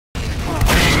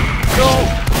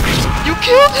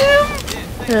killed him!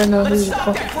 Yeah, no, he's a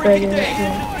fucking faggot.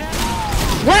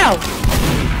 Wow!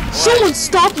 Someone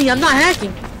stop me, I'm not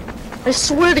hacking! I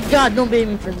swear to God, don't bait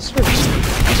me for this switch.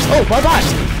 Oh, bye-bye!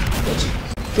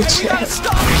 Bitch.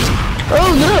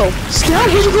 Oh no! Scout,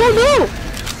 where'd you go? No!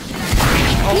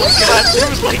 Oh my god, there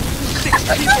was like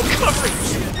 6 people covering you!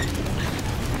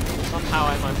 Somehow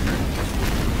I'm under.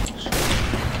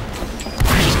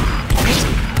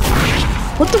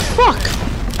 What the fuck?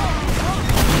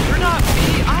 You're not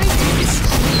me, I did it!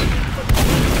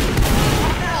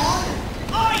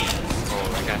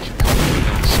 Oh, I got you covered, you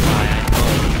don't spy,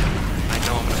 I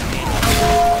know I'm gonna need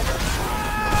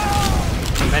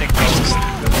you. Medic goes.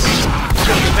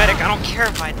 Kill the medic, I don't care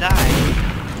if I die.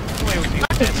 Play with you,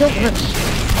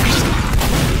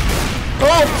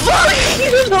 Oh fuck!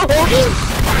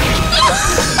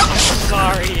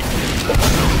 sorry.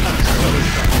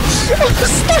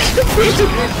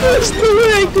 There's no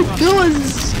way I could go as a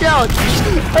scout.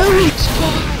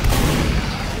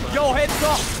 Yo, heads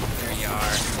up! There you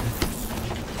are.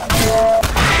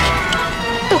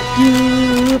 Fuck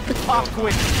you. Pop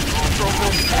quick. I'll throw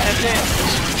those heads in.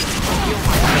 Yeah.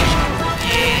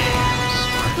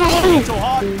 So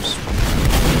hot.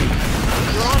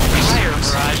 You're on fire,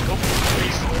 Mirage. Go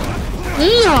please.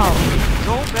 No.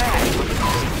 Go back.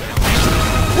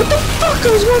 What the fuck? I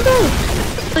was going down.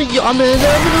 I'm in the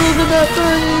middle of that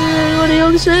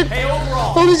holy shit. Hey,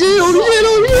 overall. Holy shit, holy shit,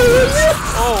 holy shit.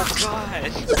 Oh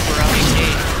god. We're out of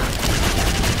game.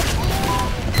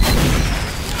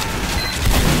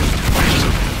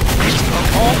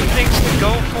 Of all the things to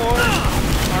go for,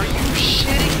 are you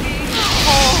shitting me?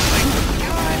 Oh my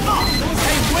god.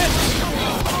 Hey, whip!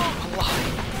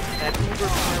 Alive. That Uber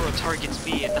Pyro targets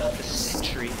me and not the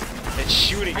sentry that's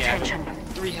shooting at me.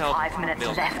 3 health. 5 minutes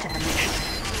milk. left in the mission.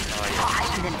 Oh,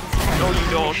 5 minutes. no, you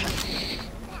don't.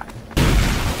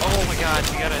 Oh my god,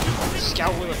 we gotta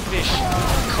scout with a fish.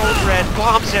 Code red,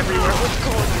 bombs everywhere. What's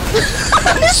going on?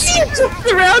 I see you jumped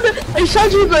around. I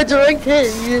shot you with my direct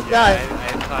hit and you just died. I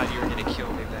thought you were gonna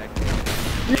kill me back there.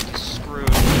 You're screwed.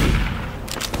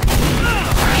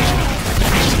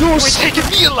 You're We're taking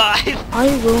me alive! I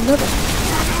will never.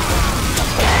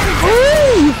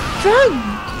 Oh, you fag.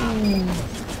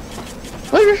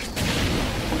 Where?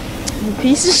 You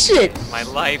piece of shit. My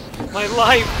life, my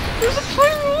life! There's a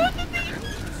pyro under me!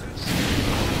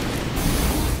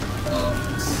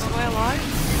 Am I alive?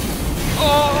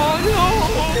 Oh no!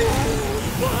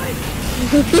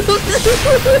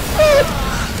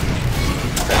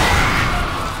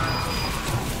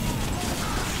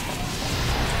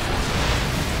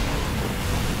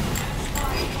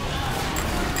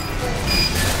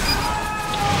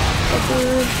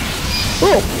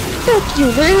 Oh, fuck you,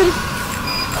 man!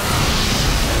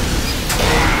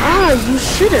 Ah, you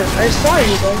shouldn't. I saw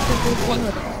you, but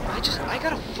I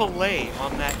got a fillet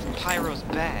on that pyro's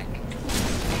back.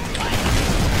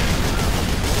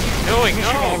 Going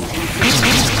on.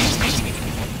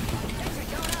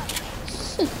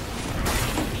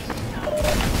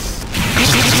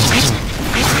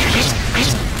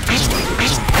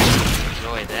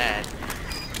 Enjoy that.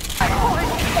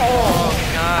 Oh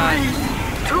god.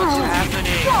 What's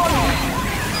happening?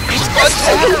 what's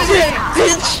happening,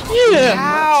 bitch? Yeah.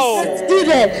 How? Let's do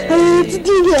that. I have to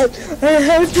do that. I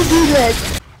have to do that.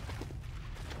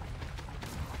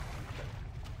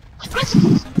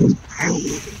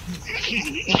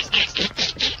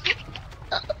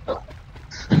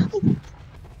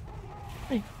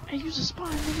 Hey, use a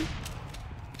spine, nigga.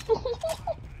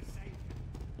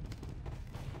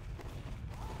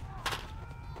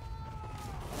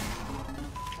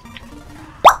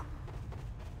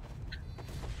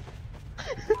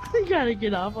 You gotta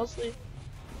get off, I'll sleep.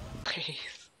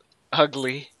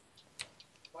 Ugly.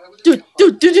 Dude.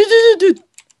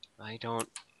 I don't.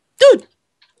 Dude!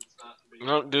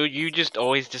 No, dude, you just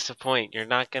always disappoint. You're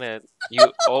not gonna.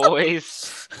 You always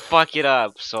fuck it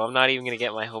up, so I'm not even gonna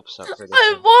get my hopes up for this.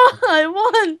 I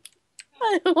won!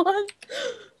 I'm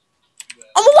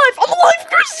alive,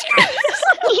 Chris!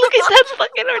 Look at that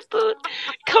fucking Arthur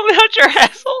coming out your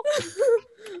asshole!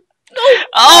 No!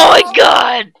 Oh my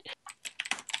god!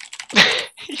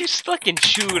 You just fucking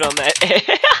chewed on that.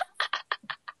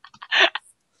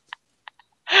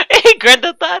 Hey,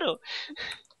 Grandotaro!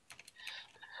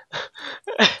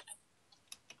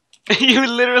 You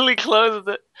literally closed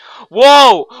it.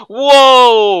 Whoa!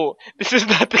 Whoa! This is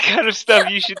not the kind of stuff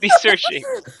you should be searching.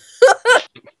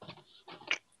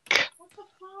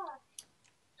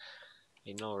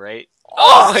 You know, right?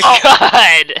 Oh my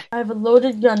god! I have a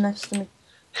loaded gun next to me.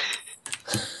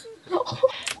 No!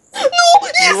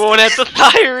 You won't have to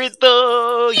fire it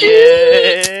though!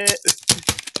 Yeah!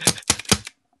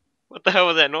 What the hell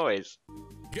was that noise?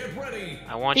 Get ready.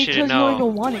 I want you to Because you know.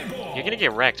 don't want it. You're gonna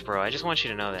get wrecked, bro. I just want you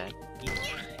to know that.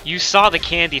 You saw the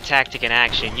candy tactic in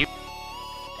action. You.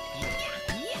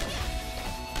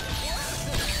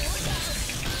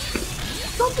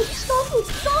 Stop it! Stop it!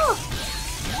 Stop!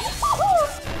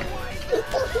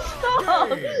 Stop!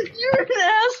 You're an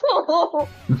asshole!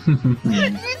 You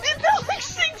did that like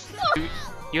 6 times!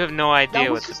 You have no idea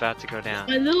was what's just- about to go down.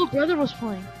 My little brother was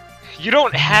playing. You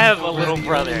don't have a little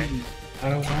brother. I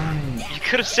don't want it. You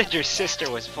could have said your sister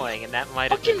was playing, and that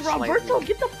might have been Fucking Roberto, slightly...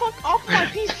 get the fuck off my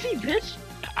PC, bitch!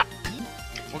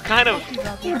 What kind of...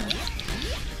 Fuck you, Roberto.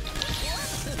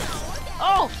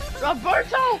 Oh!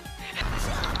 Roberto!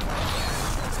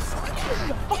 This is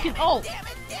a fucking ult!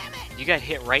 You got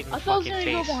hit right in the I thought I was fucking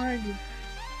gonna go face. behind you.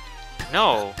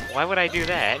 No, why would I do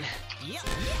that?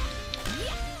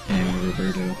 Damn,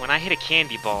 Roberto. When I hit a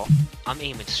candy ball, I'm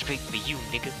aiming straight for you,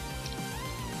 nigga.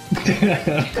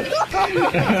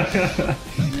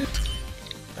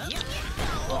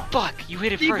 Fuck, you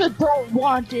hit it Nigga first. don't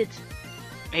want it!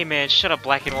 Hey man, shut up,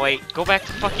 black and white. Go back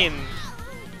to fucking...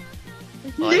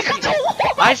 Nigga don't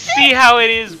want I see how it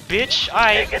is, bitch.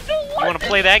 Alright, Nigga don't you want wanna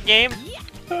play that game?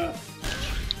 Hey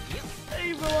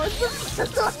bro, I should...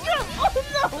 Oh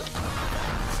no!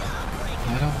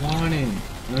 I don't want it.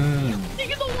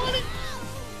 Nigga don't want it!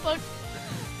 Fuck.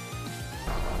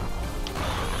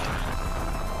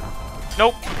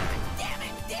 Nope.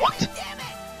 What?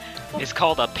 It's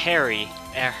called a parry.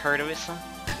 Ever heard of it, son?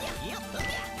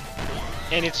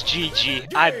 And it's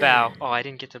GG. I bow. Oh, I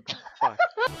didn't get to... Fuck.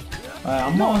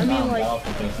 I'm No, not I mean, down like-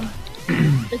 for this one.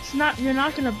 It's not, you're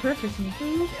not gonna perfect me.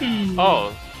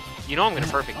 Oh, you know I'm gonna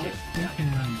perfect you.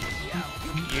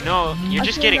 You know, you're I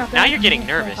just feel getting... like Now I'm you're getting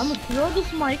gonna- nervous. I'm gonna throw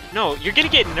this mic. No, you're gonna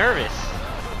get nervous.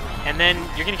 And then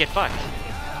you're gonna get fucked.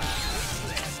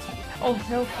 Oh,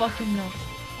 hell fucking no.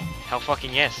 Hell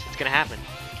fucking yes. It's gonna happen.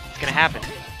 It's gonna happen.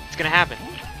 It's gonna happen.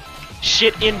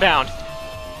 Shit inbound.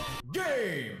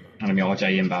 Game. Alam niyo ako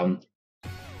siya inbound.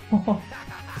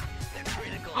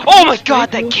 Oh my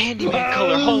god, that Candyman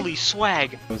color. Holy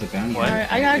swag. What was it down? What?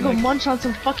 Alright, I gotta go munch on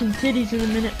some fucking titties in a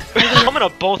minute. I'm gonna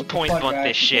both point Fuck, bunt guys,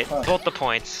 this shit. fuck. Both the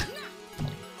points.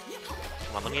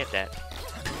 Come on, let me hit that.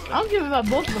 I don't give about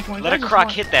both of the points. Let I a just croc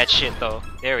want- hit that shit though.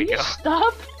 There we Can go. you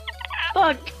stop?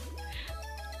 Fuck.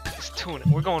 It's tune.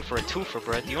 We're going for a twofer,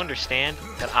 bro. Do you understand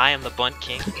that I am the bunt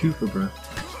king? Cooper, bro.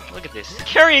 Look at this.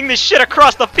 Carrying this shit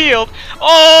across the field.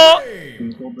 Oh!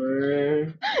 Game.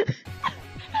 Cooper.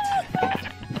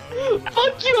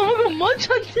 Fuck you, I'm gonna go munch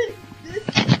on titties.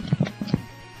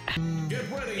 Get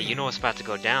Hey, ready. you know what's about to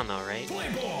go down though, right? Play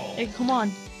ball. Hey, come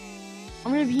on.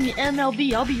 I'm gonna be in the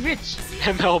MLB, I'll be rich.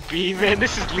 MLB, man.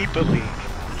 This is Lipa League.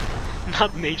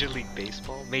 Not Major League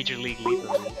Baseball. Major League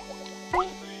Lipa League.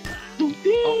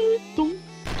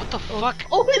 What the fuck?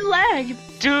 Oh, it lagged!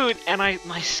 Dude, and my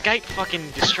Skype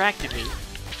fucking distracted me.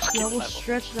 Yeah, we'll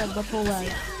stretch that butthole lag.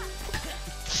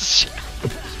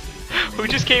 Who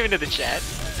just came into the chat?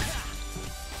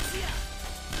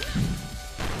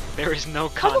 There is no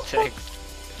context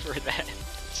for that.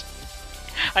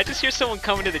 I just hear someone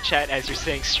come into the chat as you're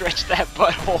saying stretch that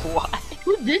butthole. Why?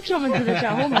 Who did come into the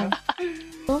chat? Hold on.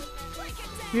 Huh?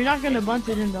 You're not gonna bunt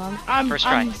it in, dog. First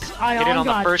try. I Get it on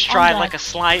the God, first on try God. like a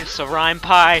slice of rhyme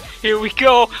pie. Here we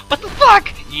go. What the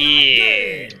fuck?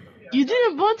 Yeah. You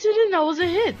didn't bunt it in, that was a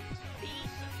hit.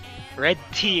 Red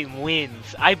team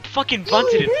wins. I fucking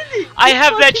bunted You it. hit it. I You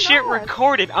have that fucking shit ass.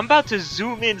 recorded. I'm about to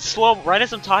zoom in slow. Right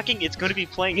as I'm talking, it's gonna be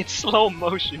playing in slow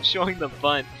motion, showing the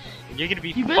bunt. And you're gonna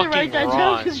be You better fucking write that down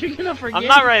wrong. because you're gonna forget. I'm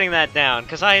not writing that down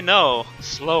because I know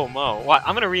slow mo. What?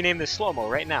 I'm gonna rename this slow mo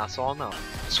right now, so I'll know.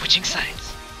 Switching sides.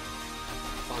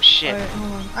 Oh shit! Alright,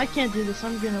 hold on. I can't do this.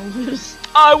 I'm gonna lose.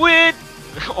 I win.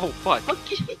 Oh fuck!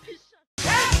 Fuck you.